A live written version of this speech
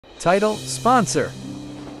Title Sponsor.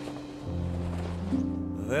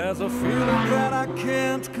 There's a feeling that I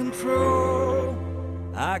can't control.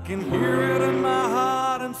 I can hear it in my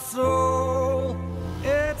heart and soul.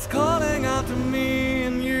 It's calling out to me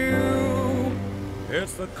and you.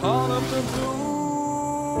 It's the call of the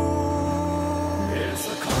blue. It's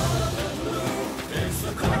the call of the blue. It's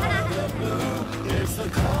the call of the blue. It's the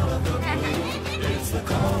call of the blue. It's the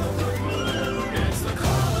call of the blue. It's the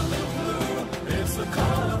call of the blue. It's the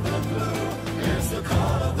call of the blue. It's the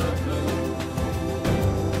call of the blue.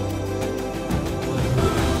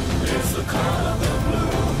 It's the call of the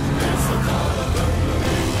blue. It's the call of the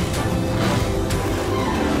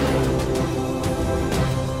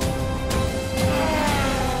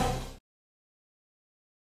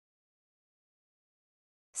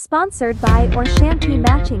Sponsored by Orshanti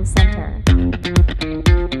Matching Center.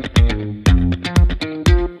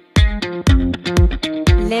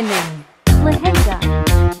 Linen, Lehenga,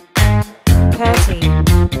 Kurti,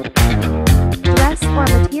 dress or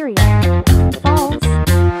material. Falls,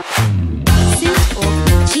 suit or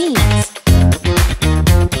jeans,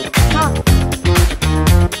 top,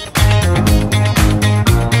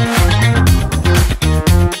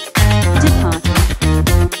 department,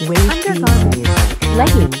 undergarments,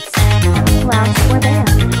 leggings, blouse or band.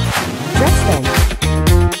 dress band,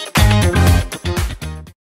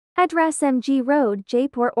 Address MG Road,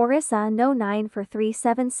 Jaipur, Orissa, No 9 for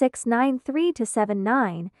 37693 to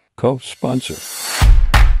 79. Co-sponsor.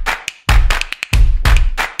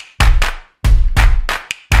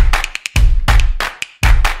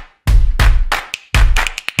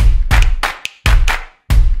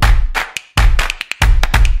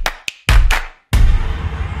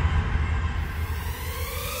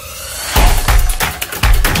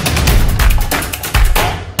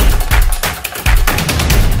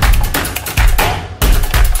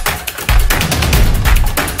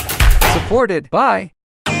 Supported by